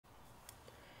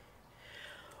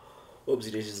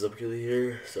Oopsie daisies, up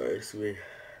here. Sorry, excuse me.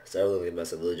 Sorry, I look like a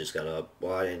mess. I literally just got up.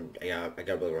 Well, I didn't. I got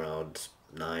up around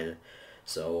 9.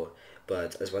 So,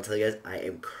 but I just want to tell you guys, I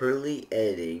am currently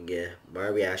editing my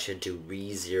reaction to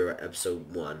ReZero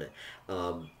episode 1.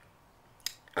 Um,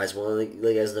 I just want to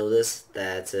let you guys know this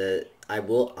that I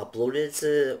will upload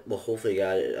it. Well, hopefully,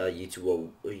 God, YouTube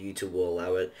will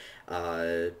allow it.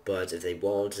 But if they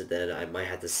won't, then I might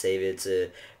have to save it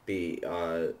to be.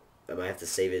 I might have to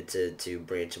save it to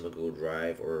bring it to my Google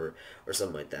Drive or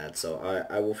something like that. So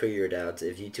I will figure it out.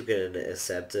 If YouTube can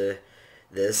accept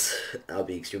this, I'll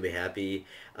be extremely happy.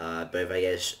 But if I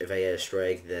get a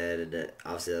strike, then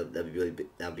obviously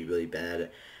that'd be really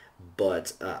bad.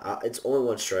 But it's only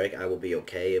one strike. I will be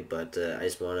okay. But I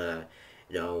just wanna,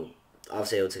 you know,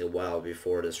 obviously it'll take a while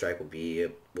before the strike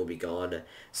will be gone.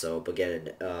 So, but again,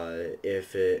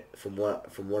 if from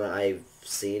what I've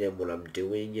seen and what I'm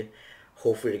doing,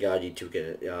 hopefully to God YouTube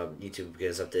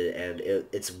gets updated and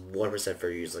it's 1% for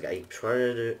use. Like I'm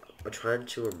trying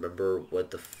to remember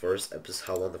what the first episode,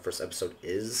 how long the first episode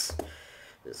is.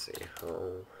 Let's see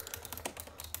how.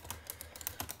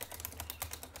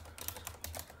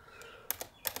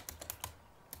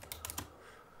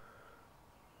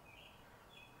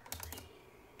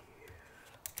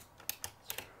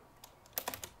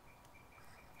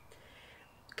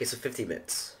 Okay, so 50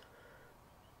 minutes.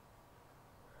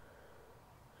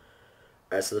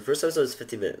 Alright, so the first episode is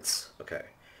 50 minutes. Okay.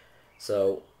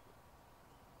 So,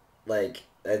 like,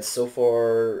 and so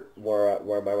far, where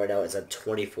am I right now is at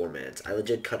 24 minutes. I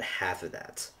legit cut half of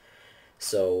that.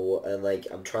 So, and like,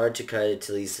 I'm trying to cut it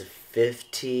to at least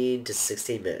 15 to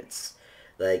 16 minutes.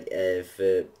 Like,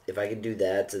 if I can do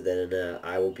that, then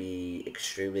I will be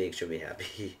extremely, extremely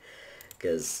happy.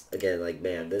 Because, again, like,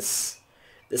 man, this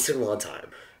took a long time.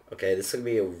 Okay, this took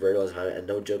me a very long time. And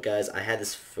no joke, guys, I had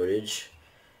this footage.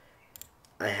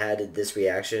 I had this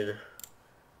reaction.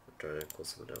 I'm trying to close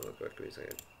someone down real quick. Give me a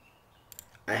second.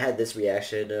 I had this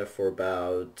reaction for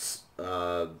about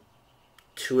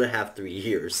 2.5, 3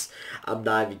 years. I'm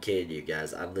not even kidding you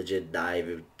guys. I'm legit not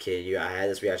even kidding you. I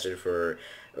had this reaction for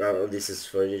this is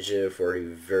footage for a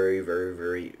very, very,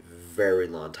 very, very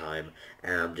long time,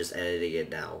 and I'm just editing it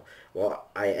now. Well,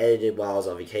 I edited while I was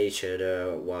on vacation.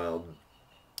 While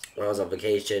when I was on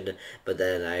vacation, but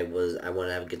then I wanted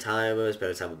to have a good time. I was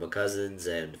spending time with my cousins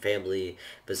and family,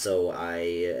 but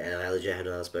I legit had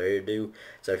nothing else better to do.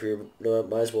 So I figured, you know what,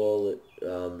 might as well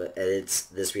edit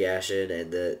this reaction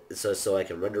and so I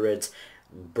can render it,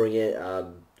 bring it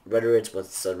render it. Once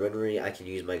it's done rendering, I can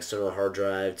use my external hard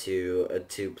drive to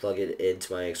plug it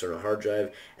into my external hard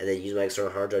drive, and then use my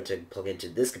external hard drive to plug into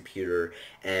this computer,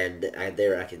 and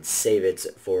there I can save it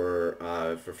for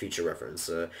future reference.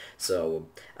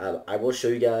 I will show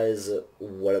you guys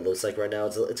what it looks like right now.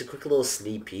 It's a quick little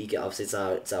sneak peek. Obviously,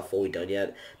 it's not fully done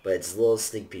yet, but it's a little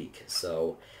sneak peek.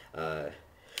 So, give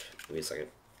me a second.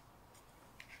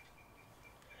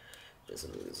 Just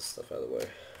move this stuff out of the way.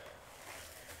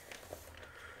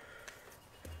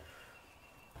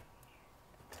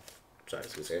 Sorry,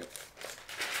 just a second.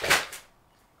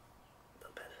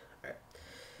 Not bad.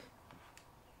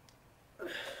 All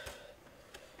right.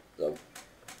 So,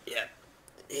 yeah,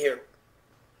 here.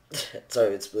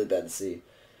 Sorry, it's really bad to see,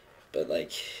 but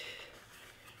like,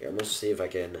 here, I'm gonna see if I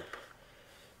can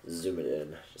zoom it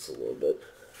in just a little bit.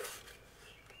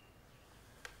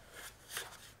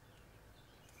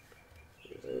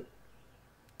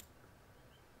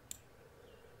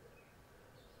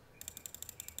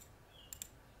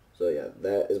 So yeah,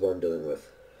 that is what I'm dealing with.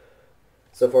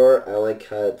 So far, I only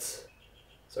cut.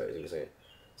 Sorry, give me a second.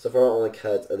 So far, I only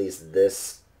cut at least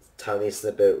this tiny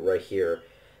snippet right here.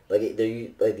 Like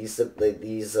these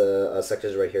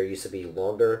sections right here used to be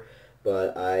longer,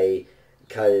 but I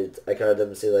cut them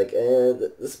to say like,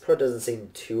 this part doesn't seem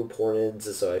too important,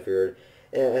 so I figured,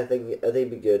 I think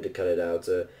it'd be good to cut it out.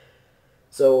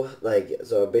 So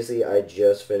basically, I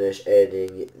just finished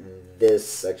editing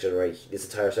this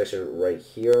entire section right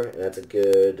here, and that's a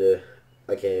good.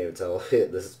 I can't even tell.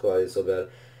 This is quality so bad,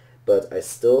 but I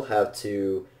still have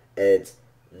to edit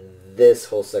this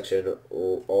whole section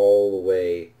all the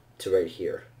way to right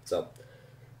here. So,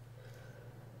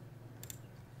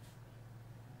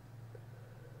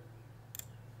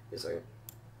 just a second.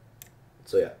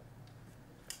 So yeah,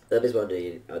 that is what I'm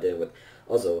dealing with.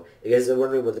 Also, if you guys are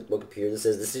wondering what computer this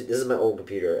is my old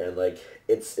computer, and like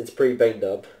it's pretty banged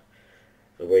up.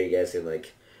 Where you guys can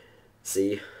like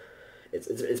see, it's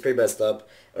pretty messed up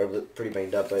or pretty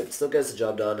banged up, but it still gets the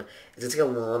job done. It's gonna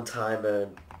take a long time,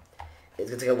 and it's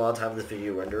gonna take a long time for this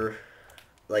video to render.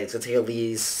 Like it's gonna take at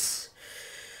least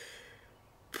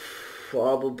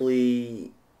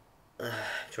probably I'm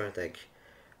trying to think.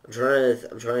 I'm trying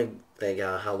to think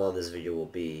how long this video will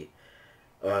be,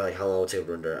 or like how long it will take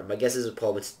to render. My guess is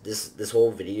probably this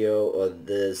whole video or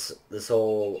this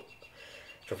whole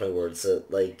trying to find words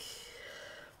like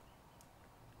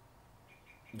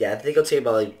yeah, I think it'll take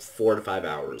about like 4 to 5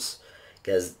 hours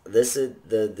because this is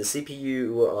the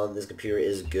CPU on this computer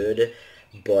is good,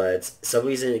 but some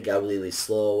reason it got really, really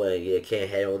slow and it can't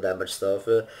handle that much stuff.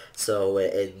 So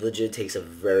it legit takes a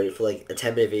very for like a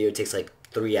 10-minute video it takes like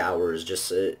 3 hours. Just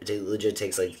it legit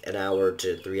takes like an hour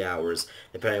to 3 hours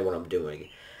depending on what I'm doing.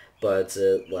 But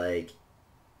like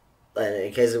and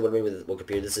in case of wondering with what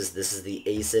computer this is the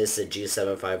Asus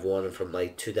G751 from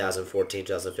like 2014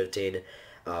 2015.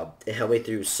 It helped me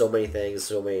through so many things,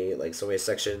 so many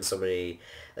sections,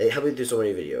 it helped me through so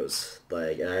many videos.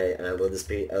 Like and I love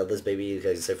I love this baby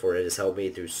because I said for it has helped me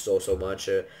through so much.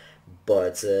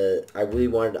 But I really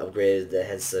wanted to upgrade the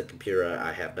hence the computer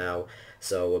I have now.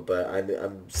 So, but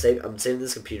I'm saving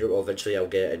this computer. Well, eventually I'll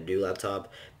get a new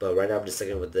laptop. But right now I'm just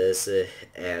sticking with this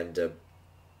and.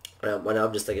 Right now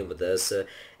I'm just sticking with this,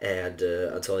 and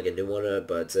until I get a new one.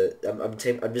 But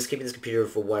I'm just keeping this computer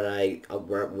for when I'm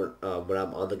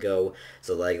on the go.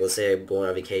 So like, let's say I'm going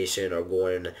on vacation or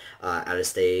going out of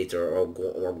state or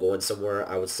going somewhere.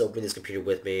 I would still bring this computer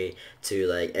with me to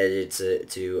like edit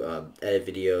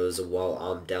videos while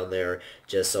I'm down there.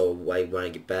 Just so like when I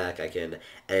get back, I can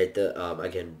edit I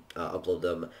can upload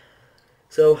them.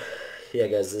 So yeah,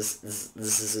 guys, this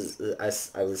is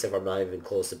I would say if I'm not even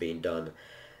close to being done.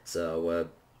 So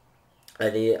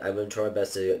I'm gonna try my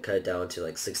best to cut it down to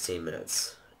like 16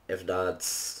 minutes. If not,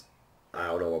 I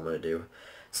don't know what I'm gonna do.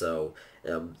 So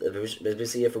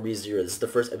basically it for ReZero. This is the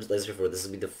first episode. As before, this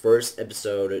will be the first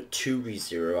episode to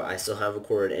ReZero. I still haven't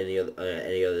recorded any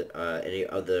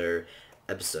other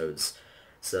episodes.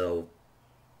 So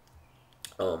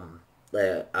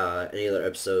any other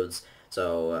episodes.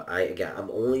 So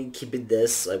I'm only keeping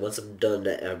this like once I'm done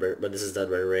when this is done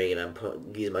rendering and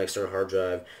using my external hard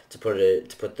drive to put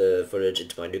the footage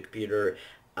into my new computer.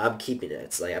 I'm keeping it.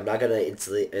 It's like I'm not gonna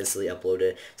instantly upload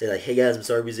it. Say like, hey guys, I'm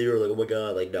sorry, ReZero. Like, oh my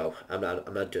god. Like, no, I'm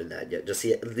not doing that yet. Just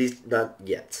yet, at least not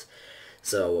yet.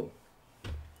 So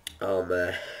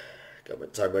uh,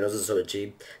 sorry, my nose is so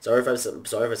itchy. Sorry if I sound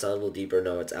a little deeper.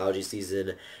 No, it's allergy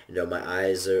season. You know, my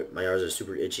eyes are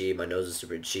super itchy. My nose is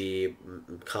super itchy.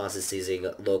 Constant sneezing, a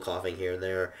little coughing here and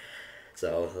there.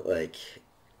 So like,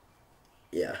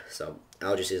 yeah. So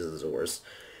allergy season is the worst.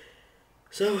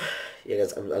 So yeah,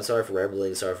 guys, I'm sorry for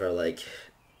rambling. Sorry for like,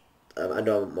 I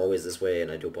know I'm always this way,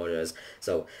 and I do apologize.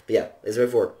 So, but yeah, it's very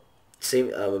for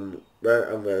same. I'm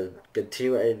gonna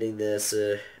continue editing this.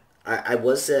 I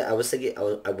was thinking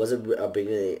I wasn't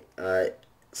being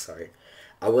sorry.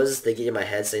 I was thinking in my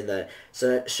head saying that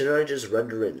so shouldn't I just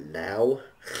render it now?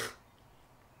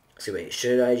 Excuse me.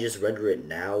 Should I just render it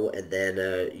now and then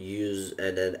use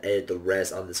and then edit the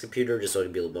rest on this computer just so it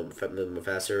can be a little more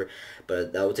faster?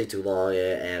 But that would take too long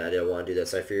and I didn't want to do that.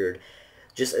 So I figured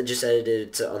just edit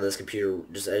it on this computer.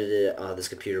 Just edit it on this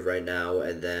computer right now,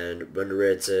 and then render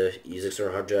it to use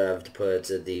external hard drive to put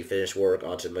the finished work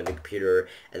onto my new computer,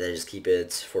 and then just keep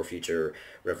it for future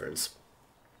reference.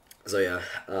 So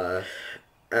yeah,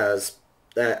 as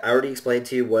I already explained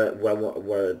to you what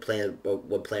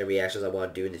plan reactions I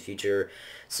want to do in the future.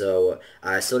 So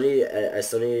I still need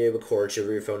to record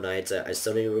Chivalry Phone Nights. I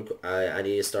still need to I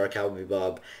need to start Cowboy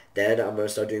Bebop. Then I'm gonna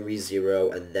start doing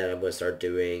ReZero, and then I'm gonna start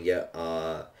doing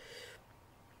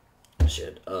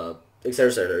shit etc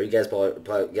etc. You guys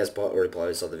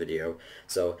already saw the video.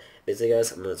 So basically,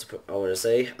 guys, I want to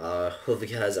say hope you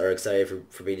guys are excited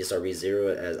for me to start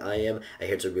ReZero as I am. I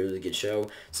hear it's a really good show.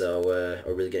 So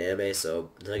a really good anime. So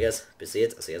I guess see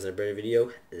it. I'll see you guys in a brand new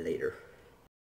video later.